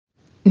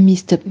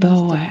Mr.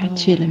 Power,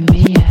 tu es le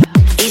meilleur.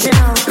 Easy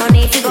now, no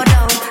need to go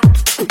down.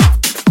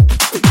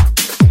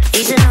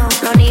 Easy now,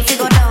 no need to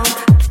go down.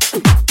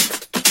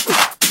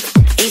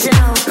 Easy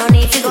now, no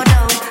need to go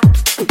down.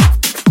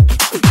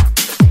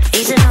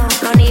 Easy now,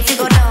 no need to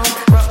go down.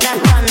 Rock that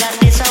one, that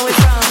is how we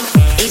from.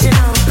 Easy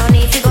now, no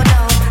need to go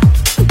down.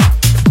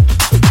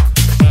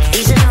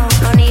 Easy now,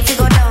 no need to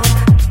go down.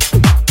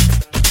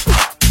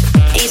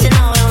 Easy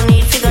now, no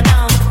need to go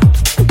down.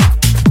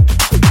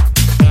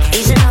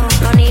 Easy now,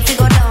 no need to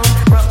go down.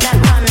 Rock that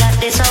one,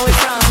 that is how we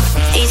from.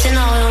 Easy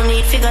now, no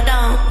need to go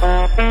down.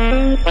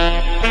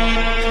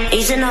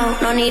 Easy now,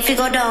 no need to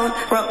go down.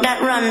 Rock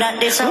that run,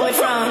 that is how we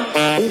from.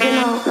 Easy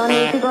now, no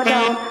need to go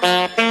down.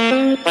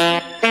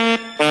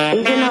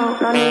 Easy now,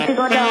 no need to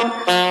go down.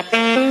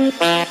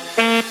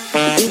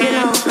 Easy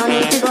now, no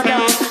need to go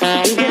down.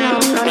 Easy now,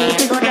 no need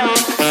to go down.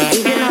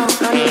 Easy now,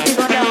 no need to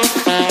go down.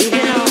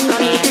 Easy now, no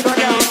need to go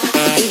down.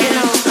 Easy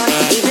now, no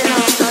easy now,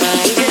 no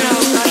easy now,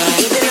 no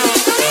easy now.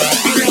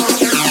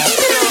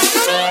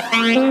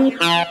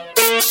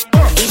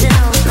 Easy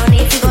now, no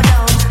need to go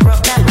down.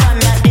 Rock that run,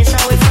 that is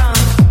how we from.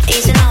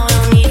 Easy now, no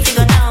need to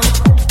go down.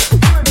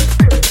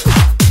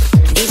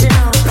 Easy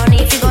now, no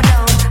need to go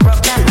down.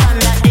 Rock that run,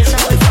 that is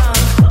how we from.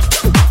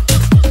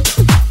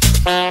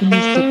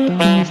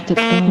 Mr.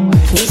 Power.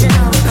 Easy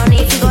now, no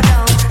need to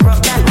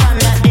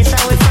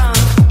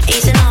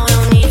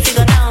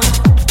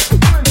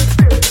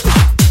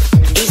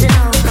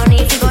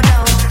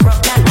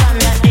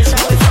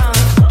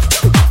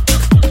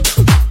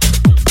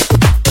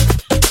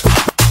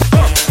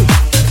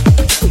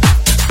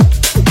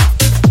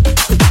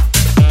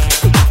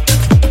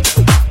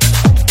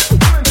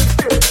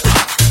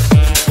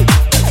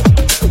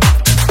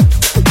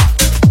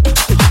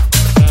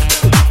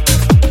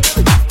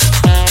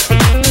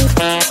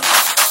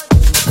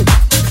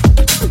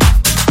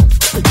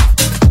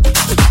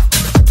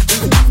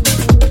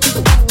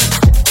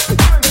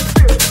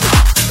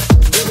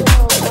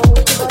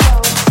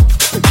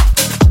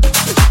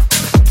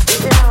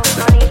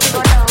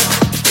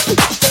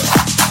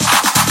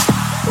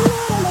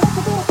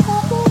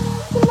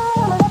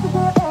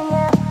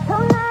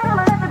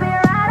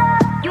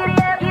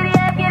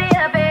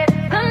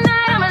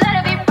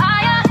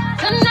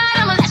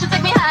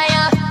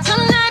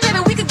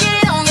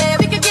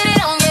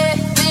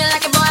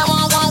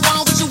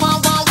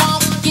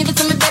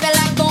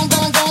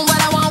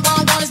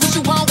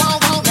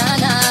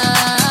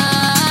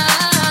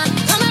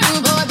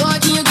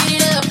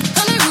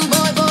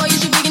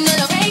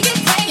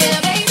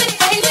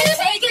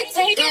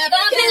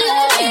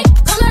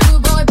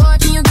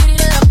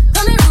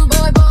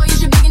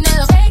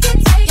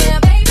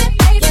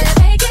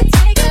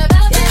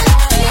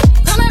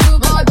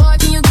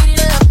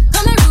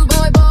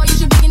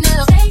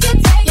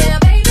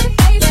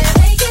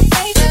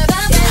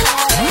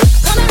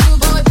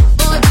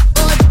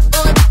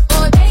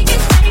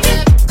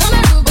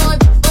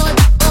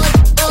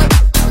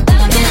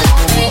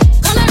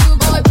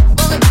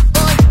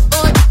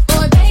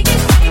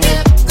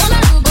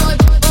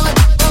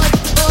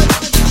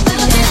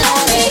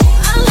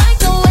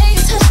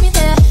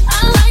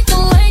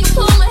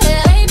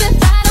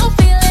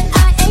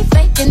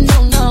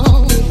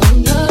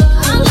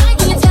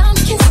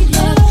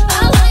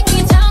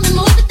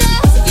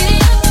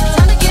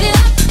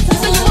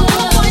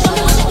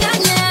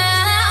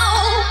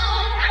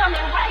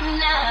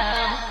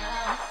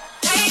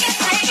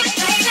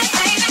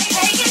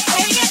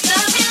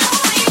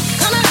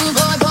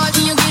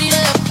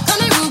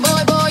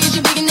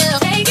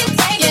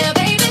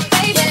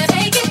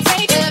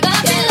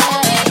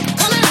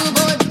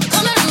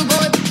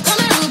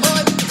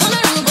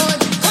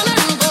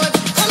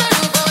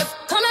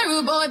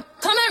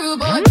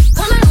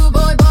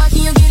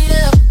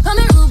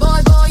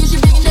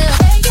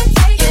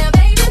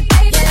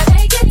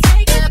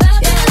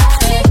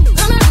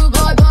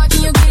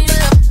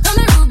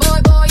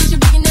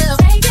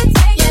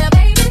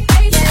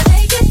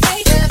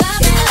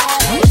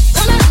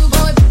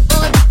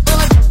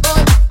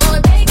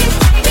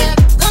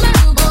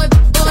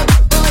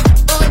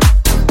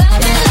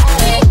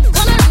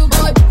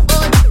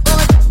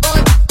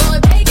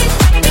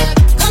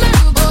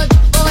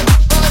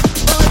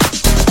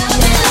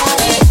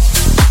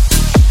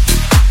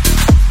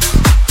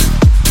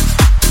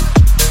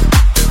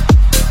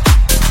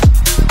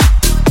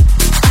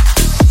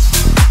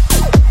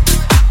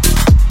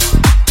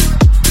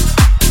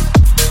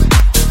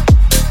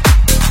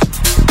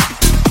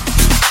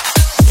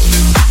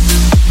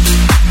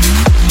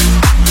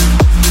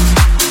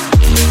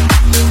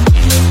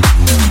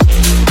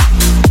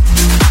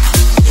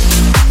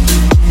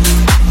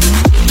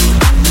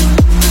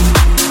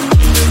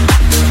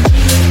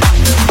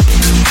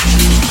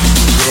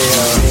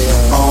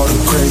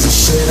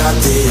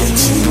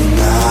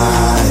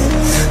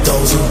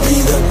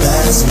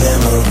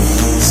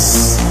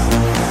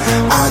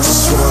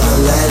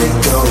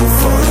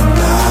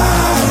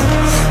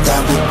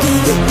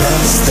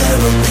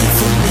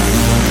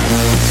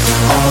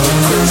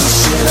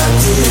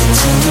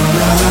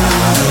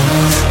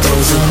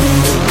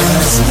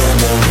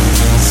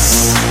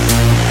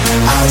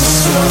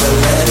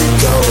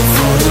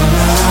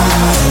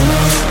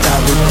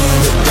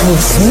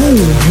Hey,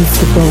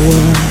 Mr.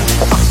 Bower.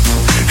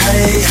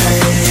 Hey,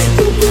 hey.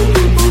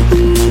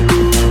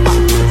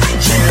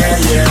 Yeah,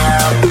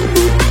 yeah.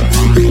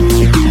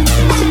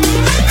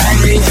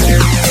 Hey, hey.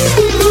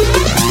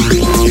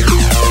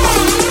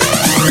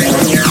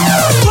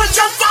 Put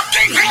your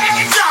fucking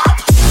hands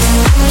up.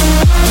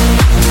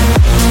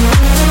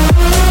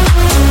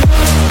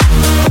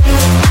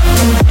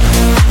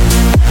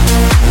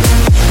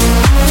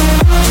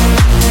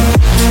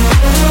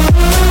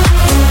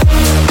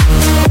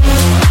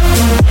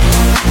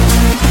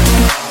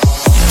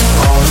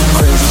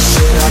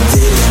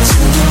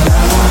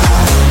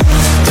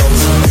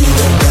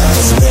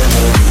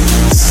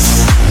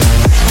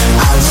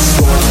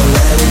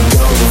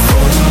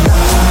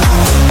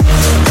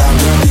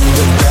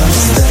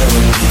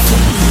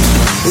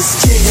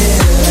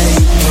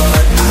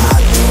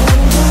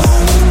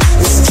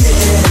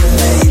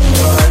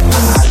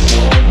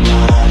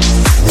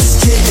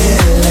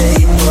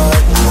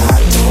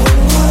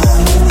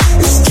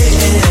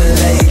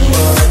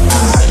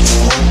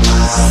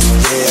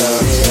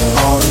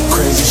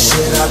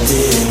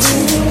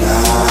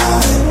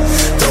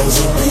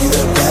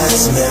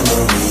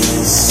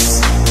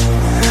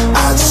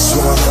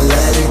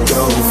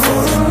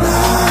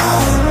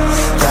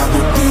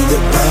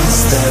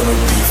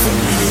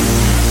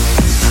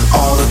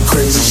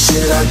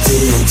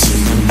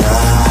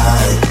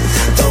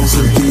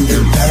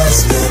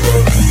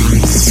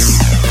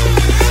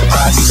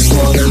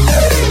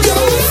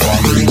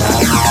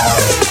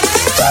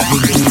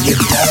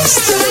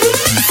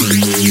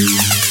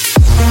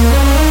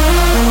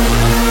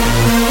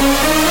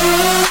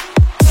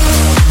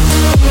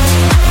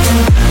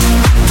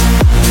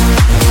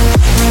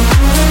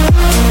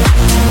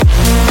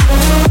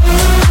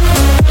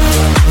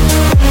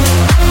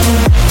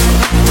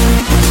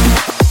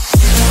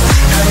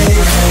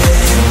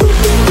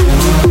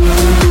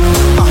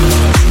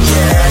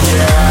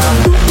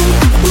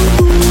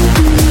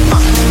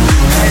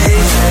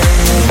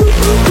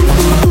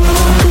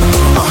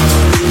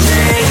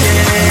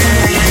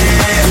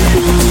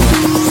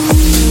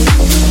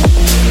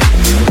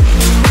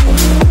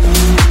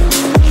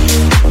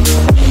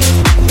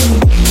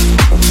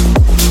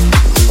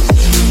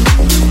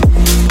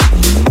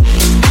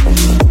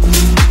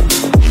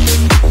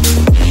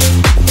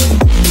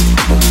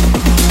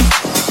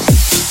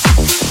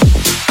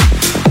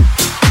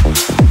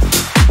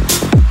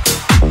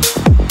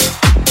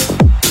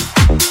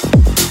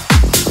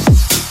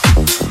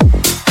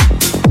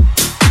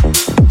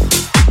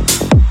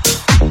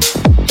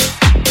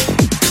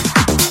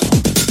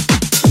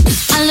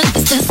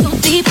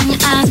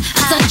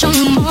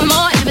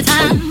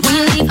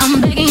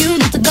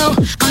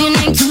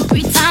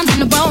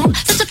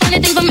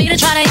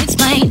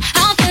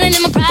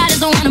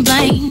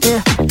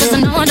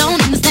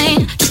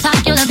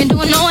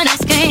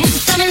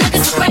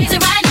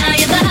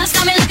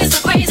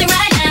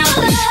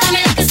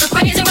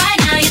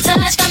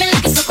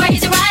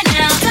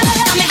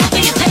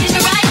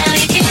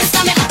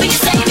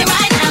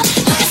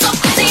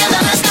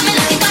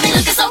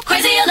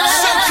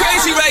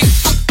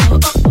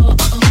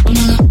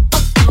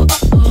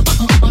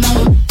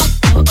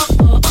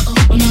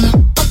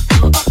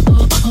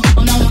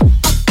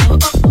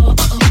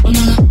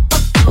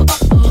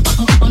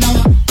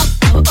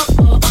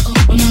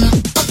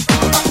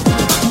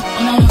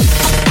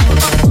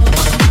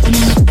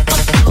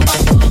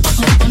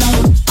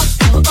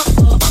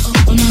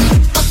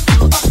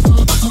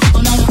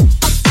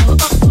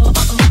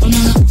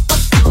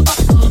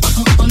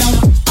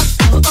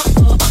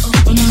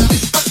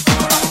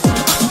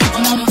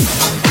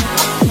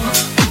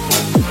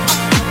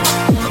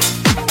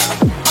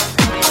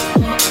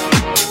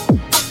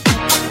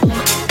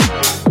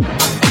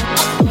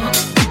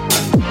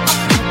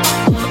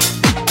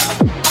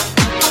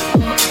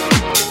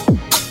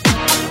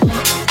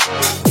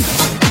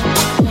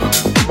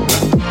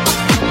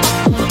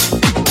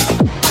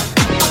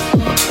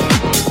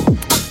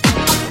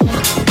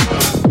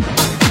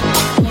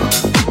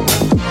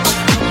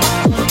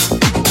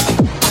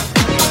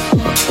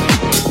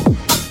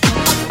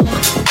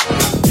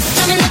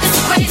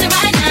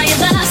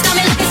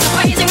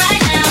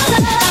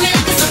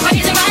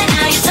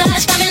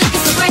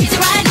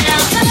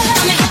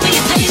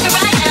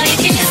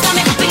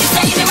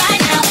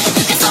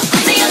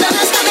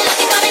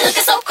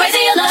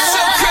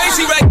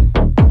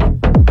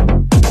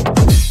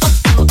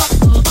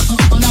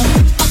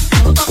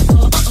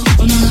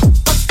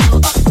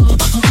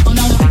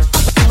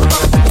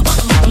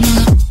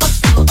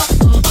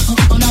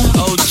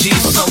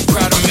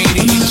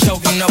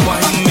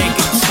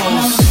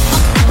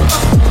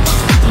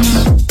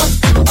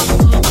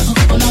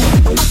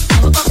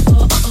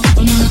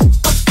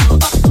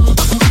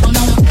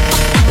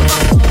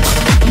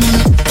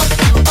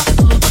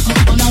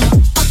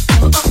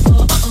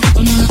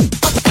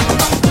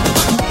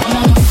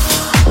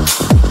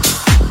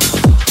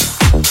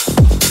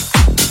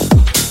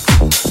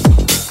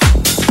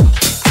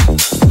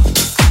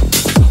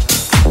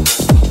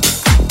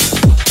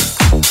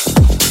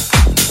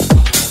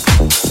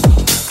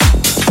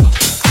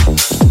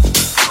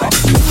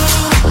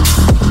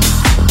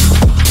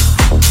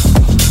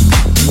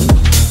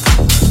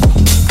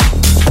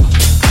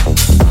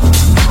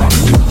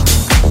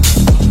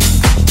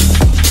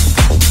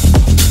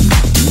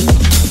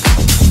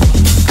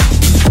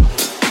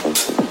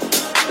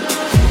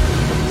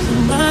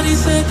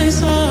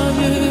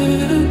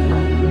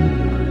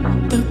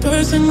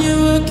 you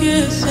were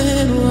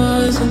kissing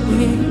wasn't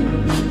me,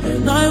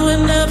 and I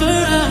would never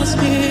ask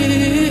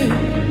you.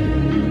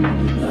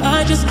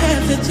 I just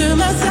kept it to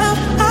myself.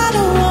 I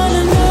don't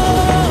wanna know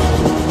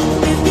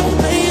if you're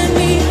playing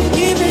me.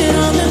 Keep it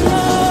on the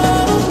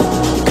low,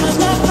 'cause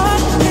my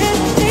heart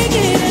can't take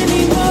it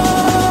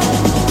anymore.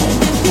 And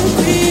if you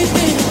creep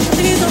it,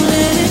 please don't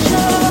let it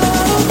show.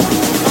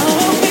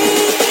 Oh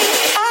baby,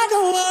 I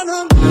don't wanna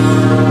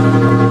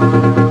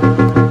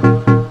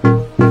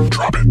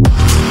Drop it.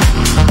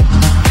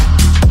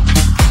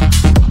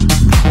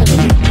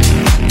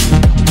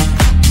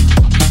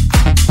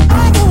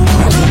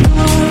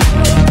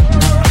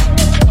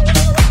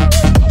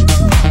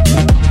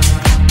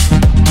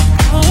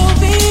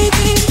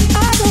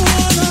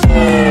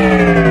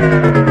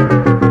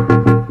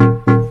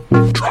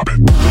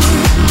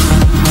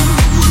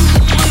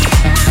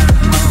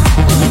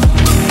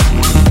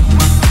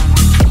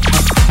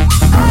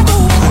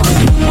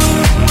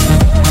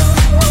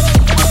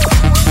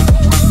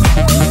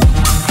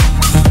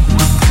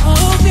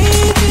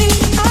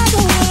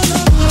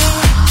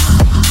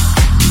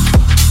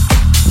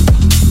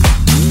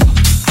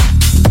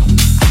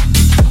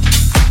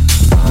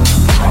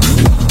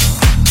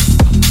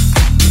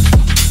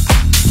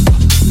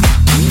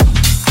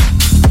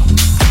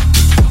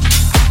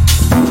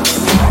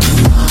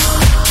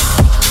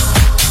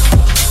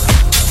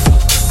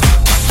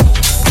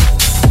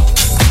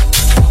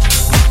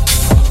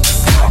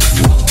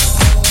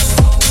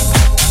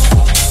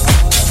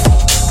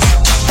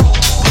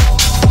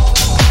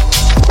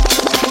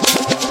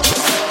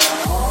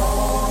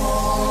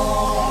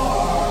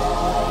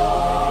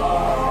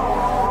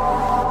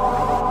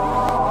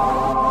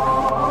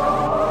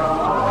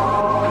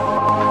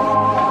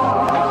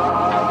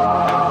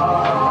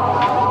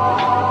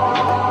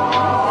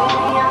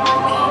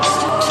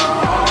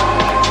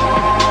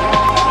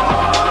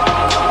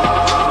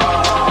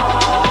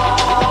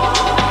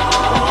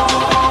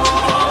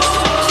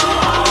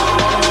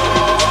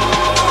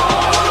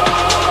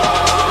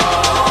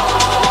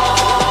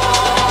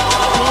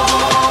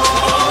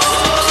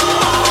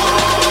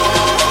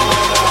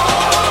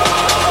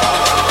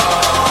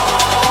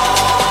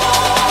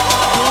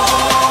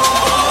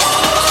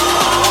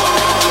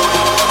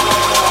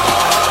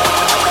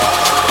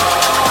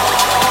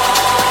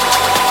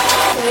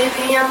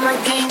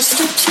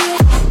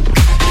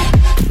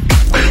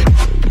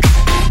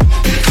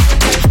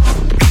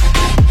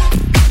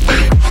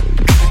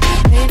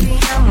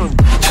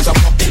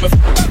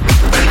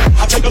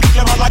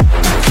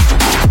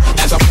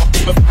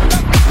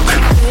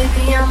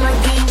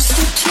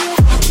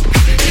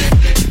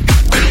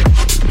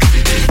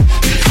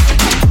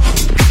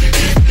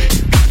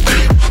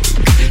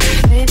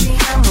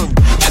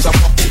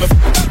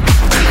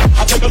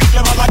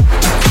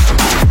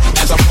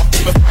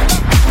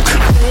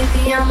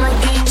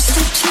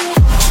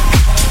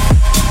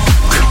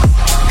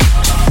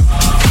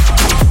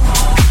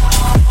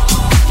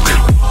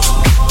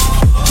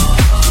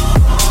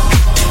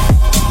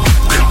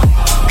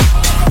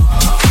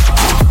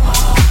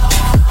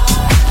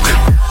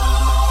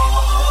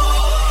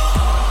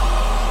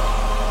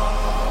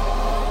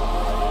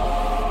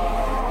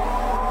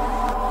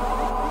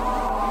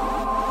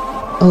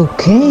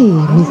 Okay,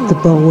 Mr.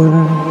 Bauer.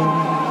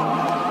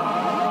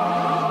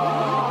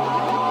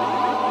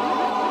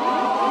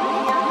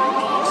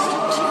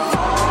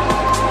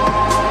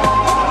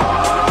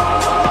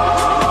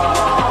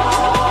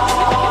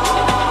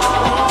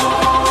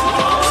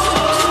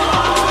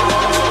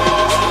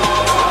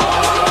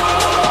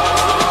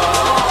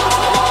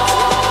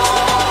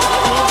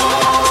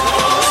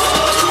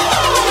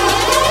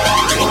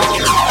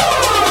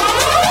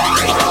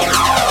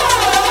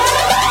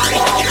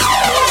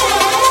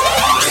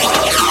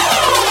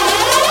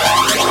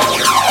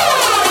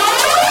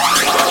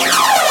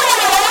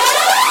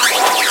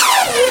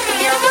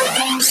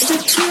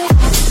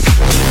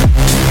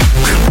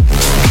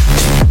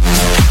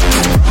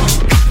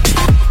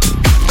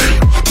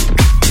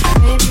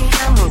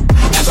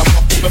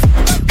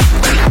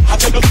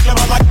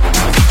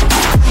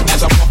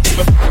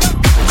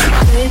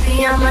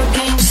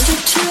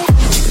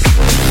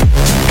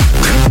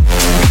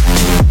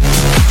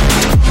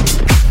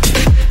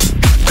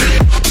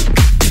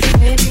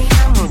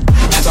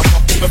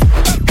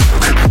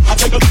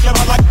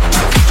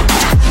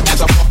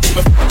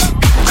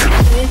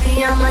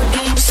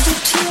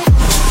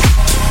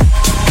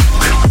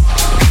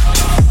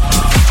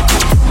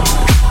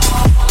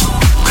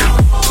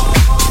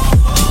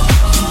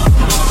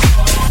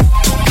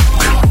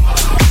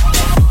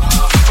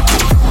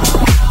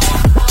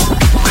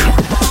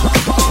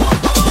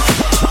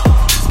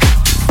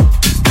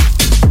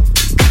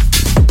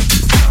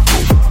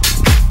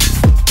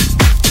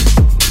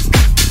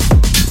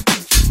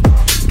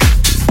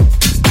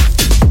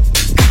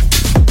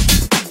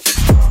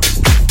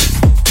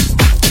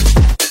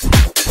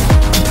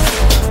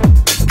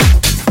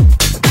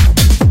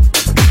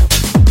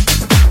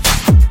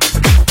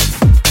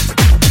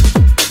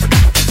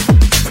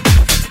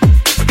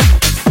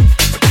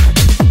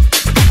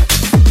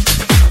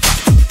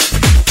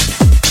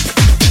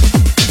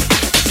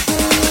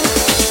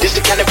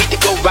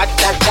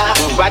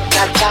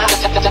 rat-ta-ta.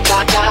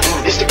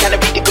 It's the kind of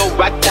beat to go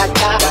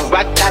rat-ta-ta,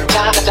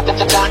 rat-ta-ta.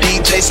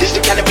 DJs, it's the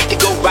kind of beat to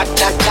go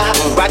rat-ta-ta,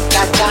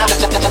 rat-ta-ta.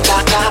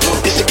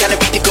 It's the kind of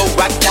beat to go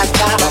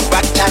rat-ta-ta,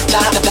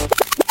 rat-ta-ta.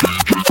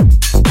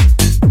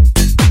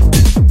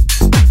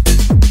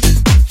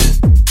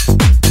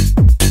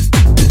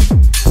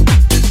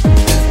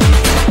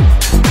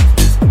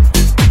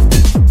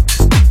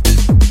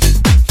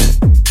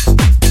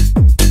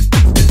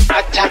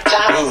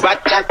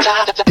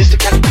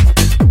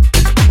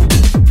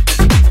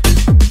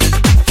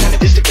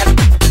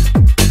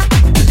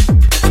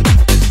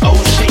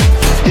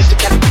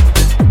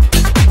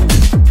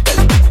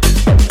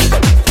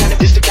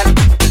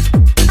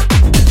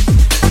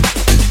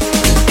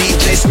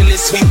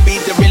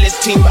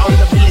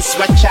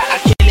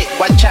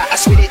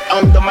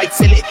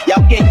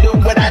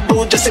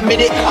 Just admit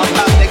it, I'm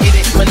about to get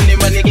it.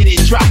 Money, get it.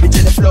 Drop it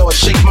to the floor.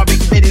 Shake my big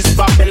bitties,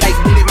 bopping like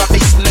Diddy. My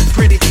face look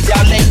pretty.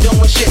 Y'all ain't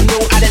doing shit new.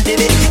 I done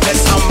did it.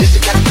 Cause I'm just the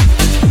kind of.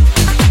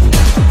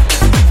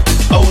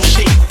 Oh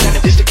shit,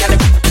 this the kind of.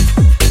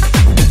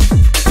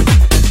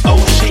 Oh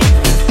shit,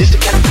 this the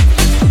kind of.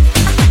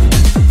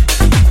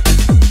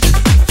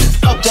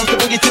 Up jump the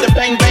boogie to the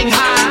bang bang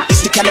high.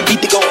 This the kind of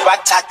beat to go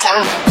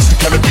rat-ta-ta. This the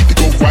kind of beat to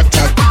go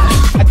rat-ta-ta.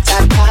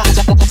 Rat-ta-ta.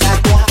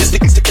 This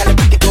the kind of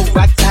beat to go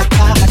rat-ta-ta.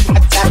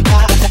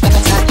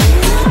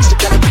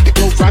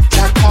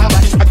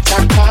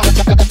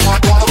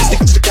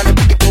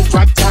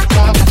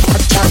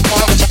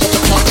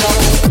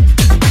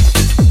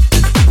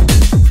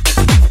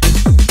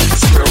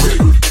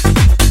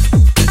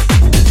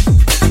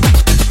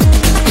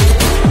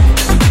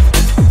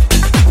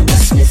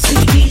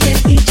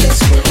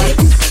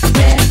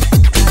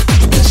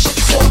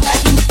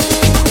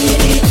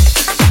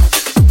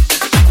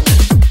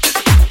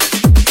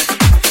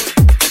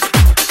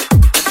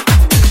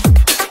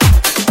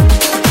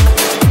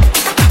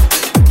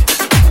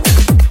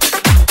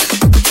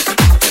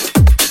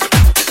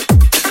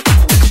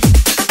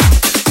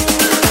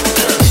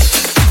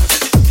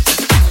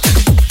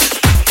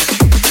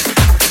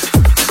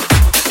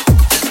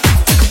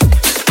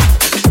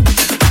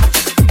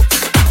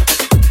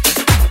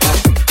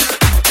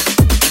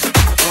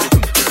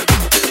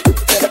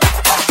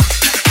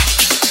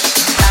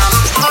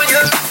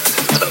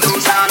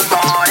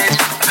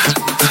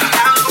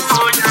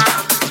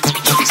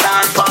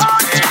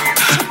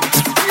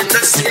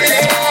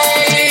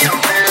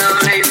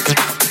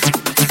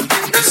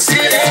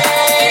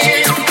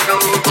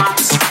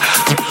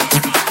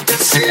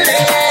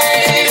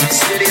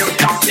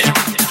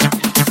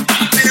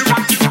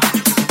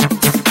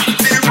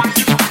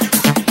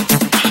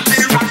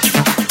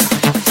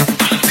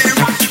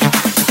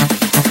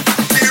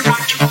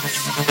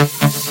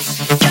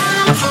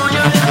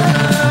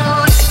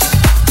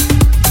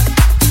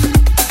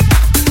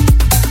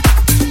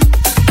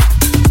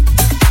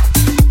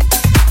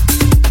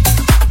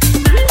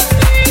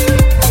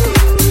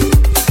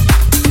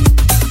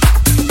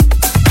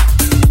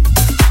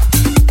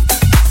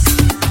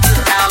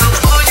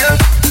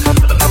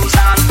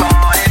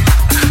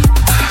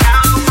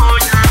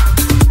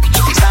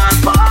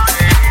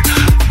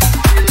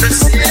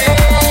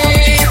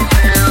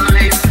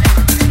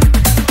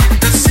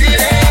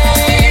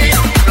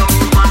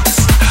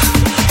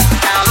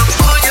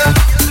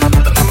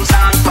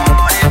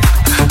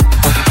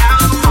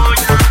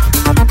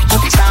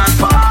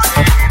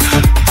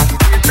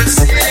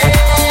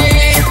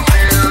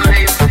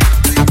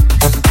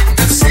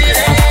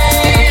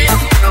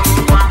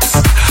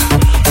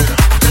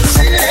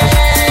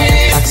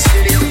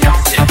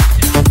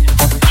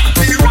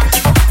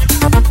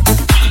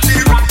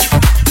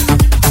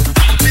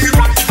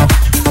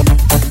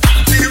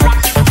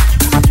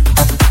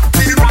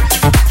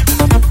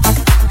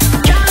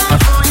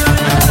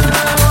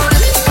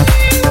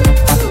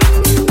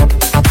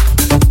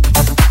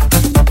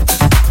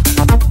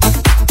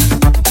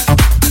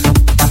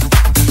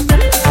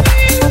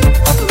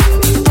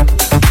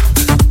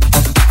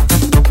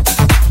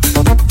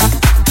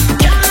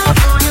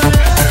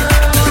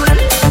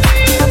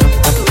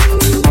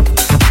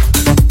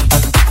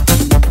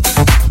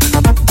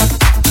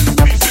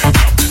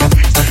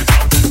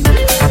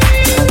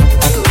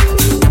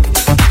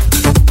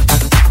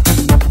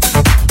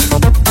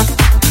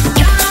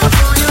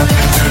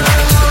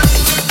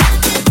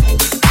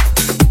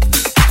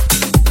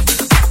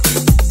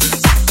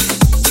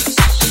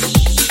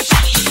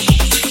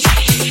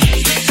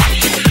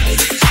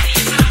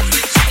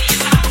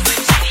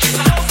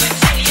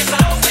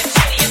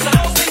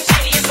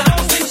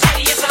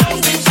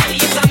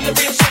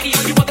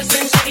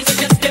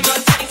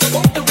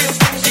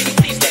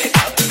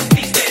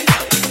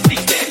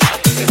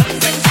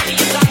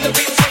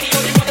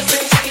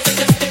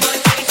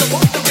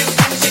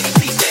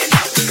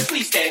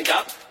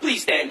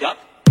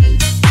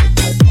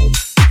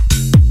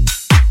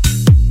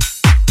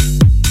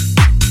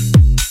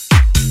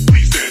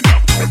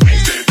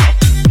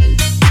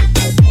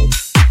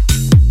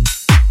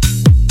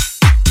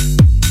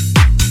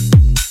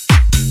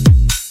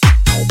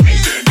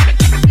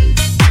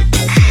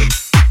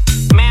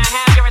 May I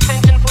have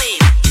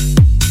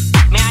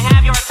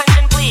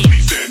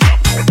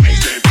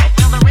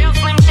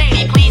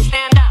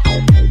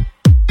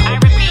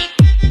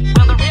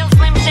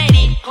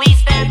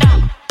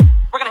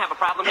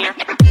problem here?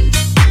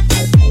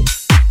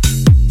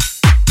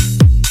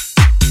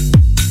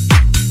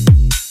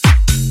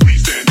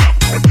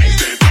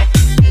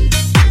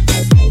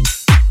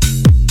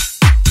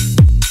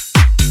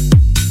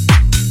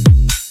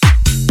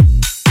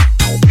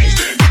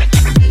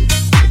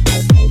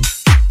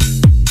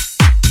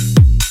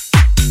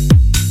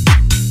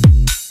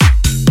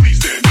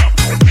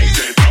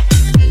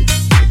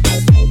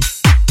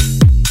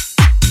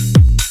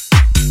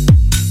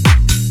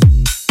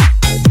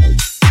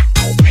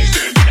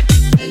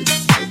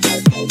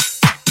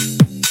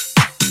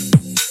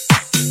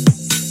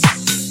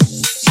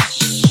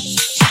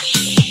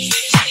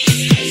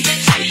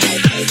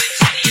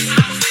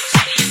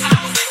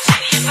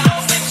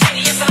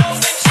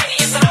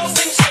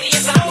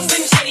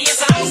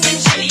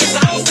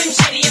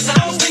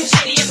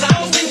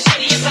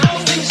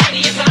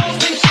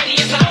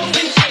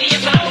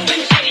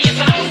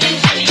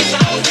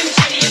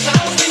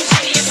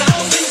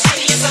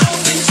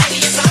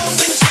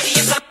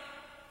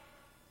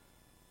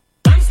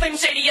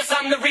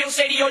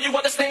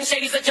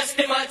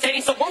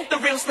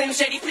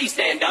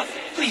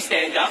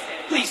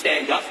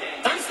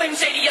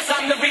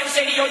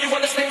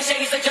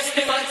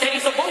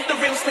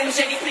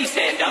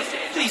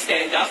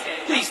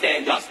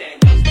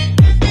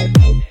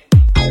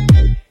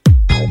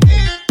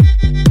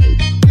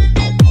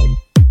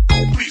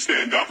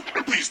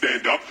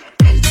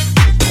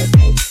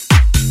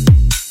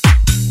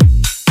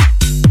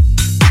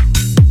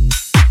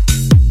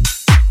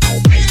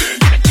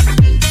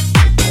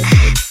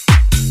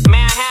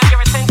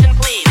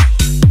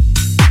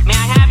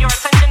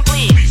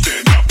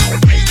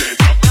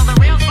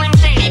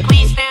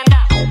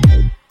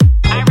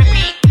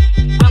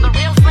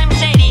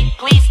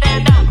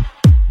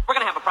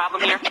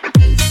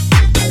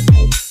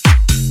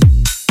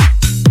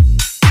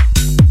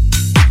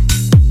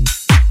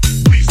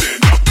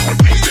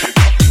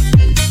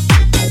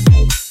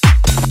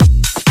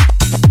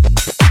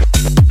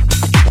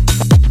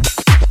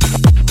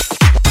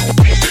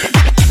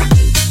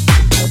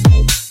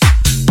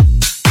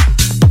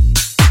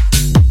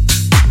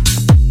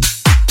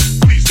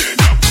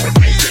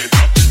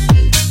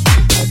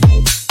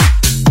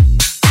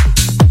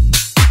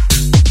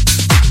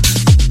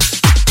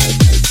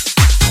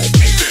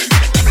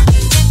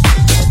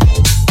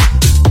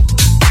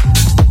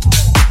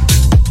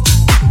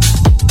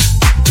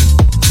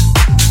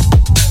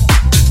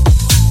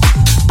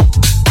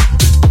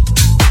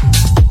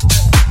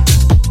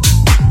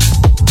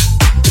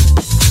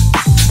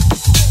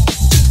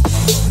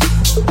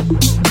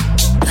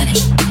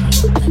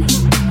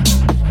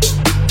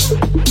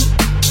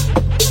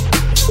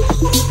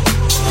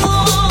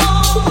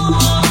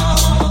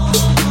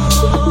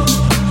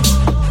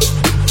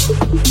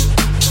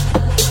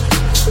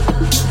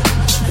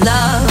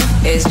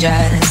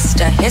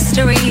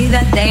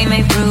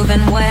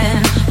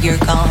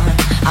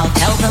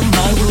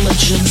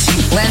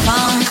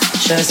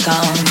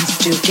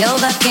 To kill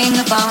the king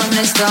upon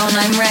his throne,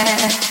 I'm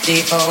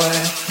ready for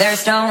their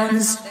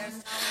stones.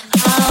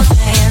 I'll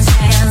dance,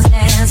 dance,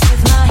 dance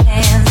with my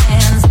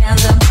hands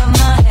above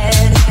my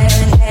head,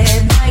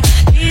 like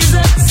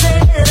Jesus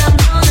said. I'm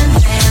gonna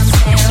dance,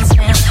 dance,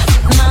 dance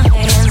with my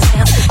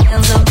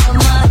hands above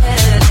my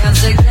head.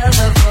 Dance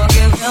together,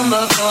 forgive him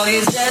before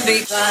he's dead,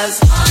 because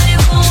I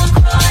won't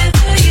cry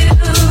for you.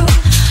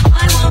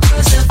 I won't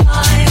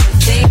crucify the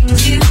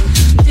things you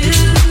do.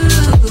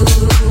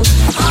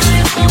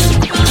 I won't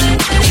cry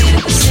for you.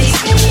 Say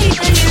that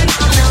you're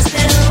gonna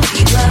still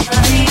be like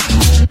Mary.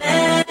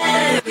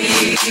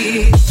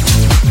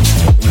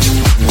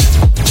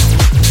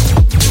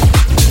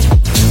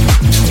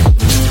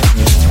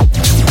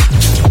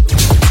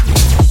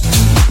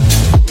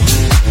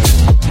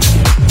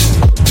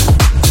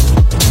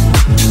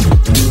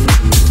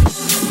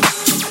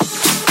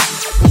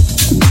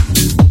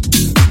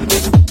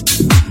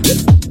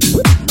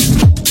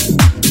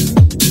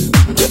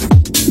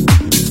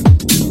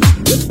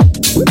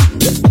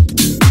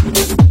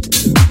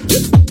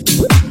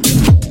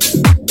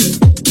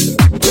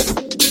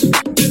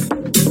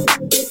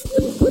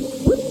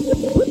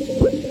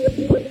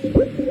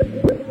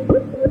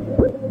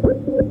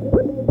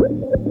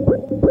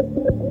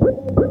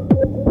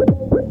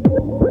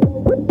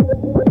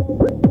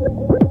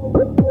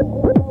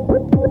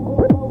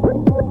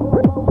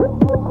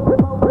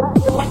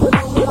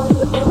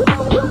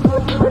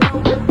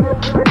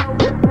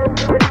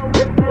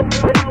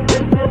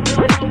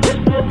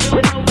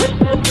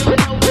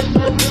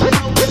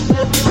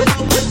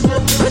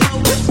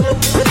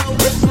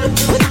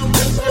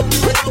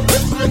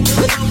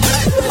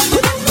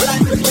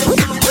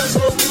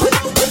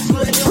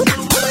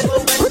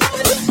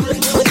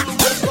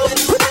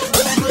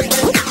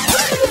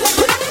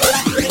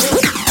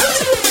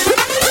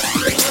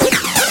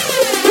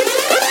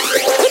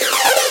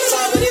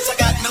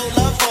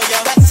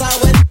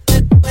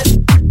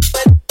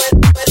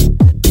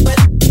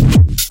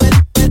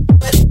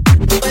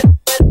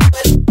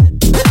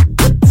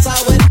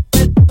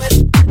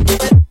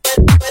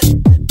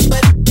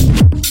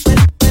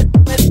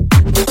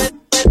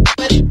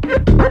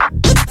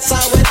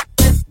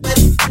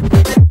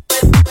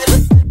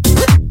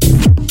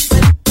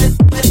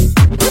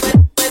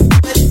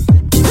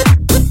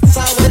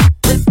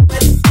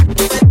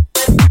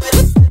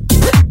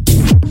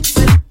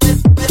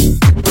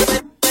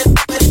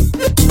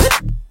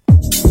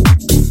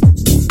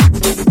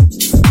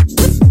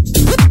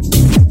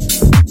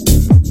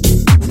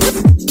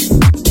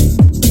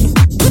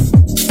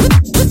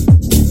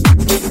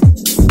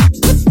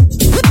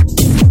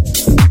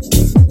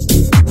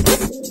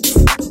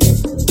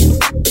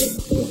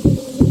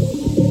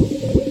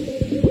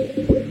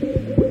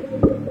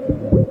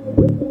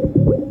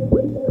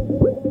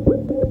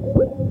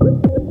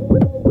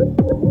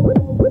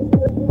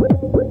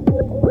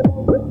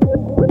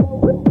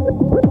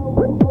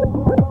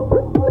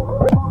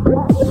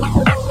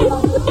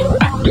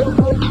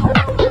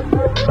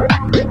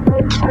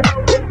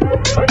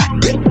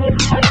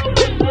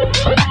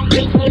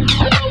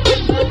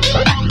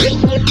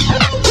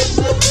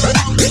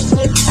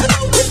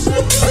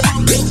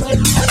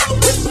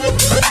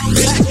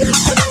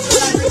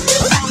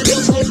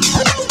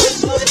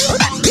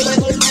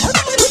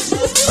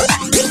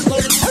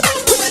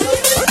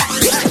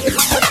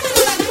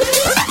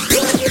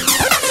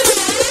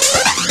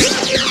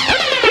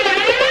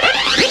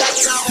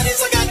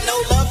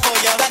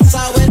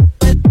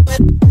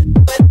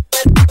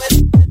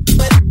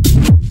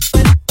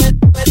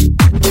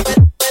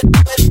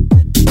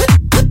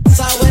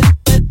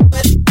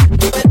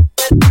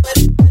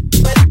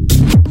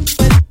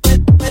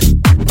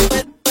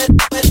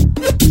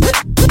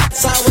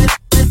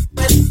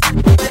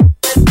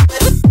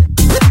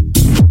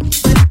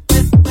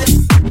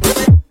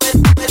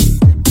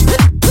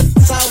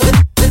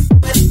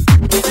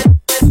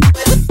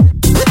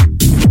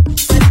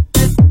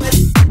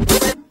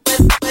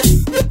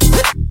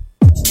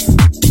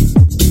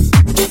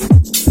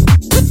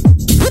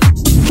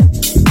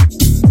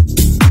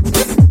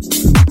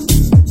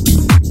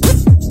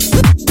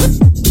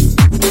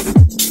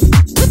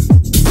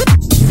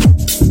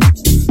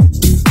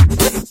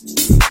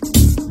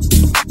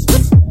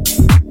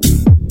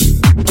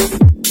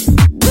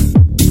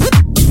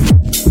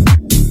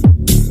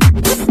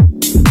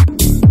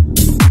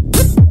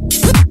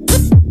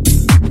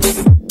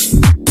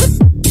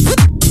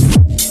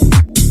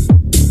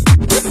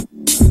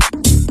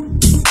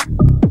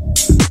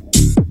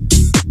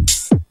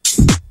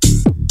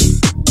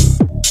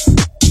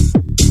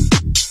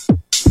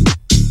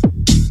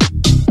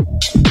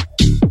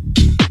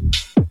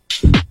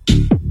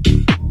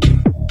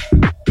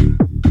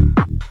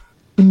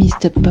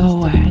 Mr.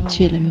 Power,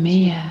 tu es le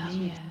meilleur.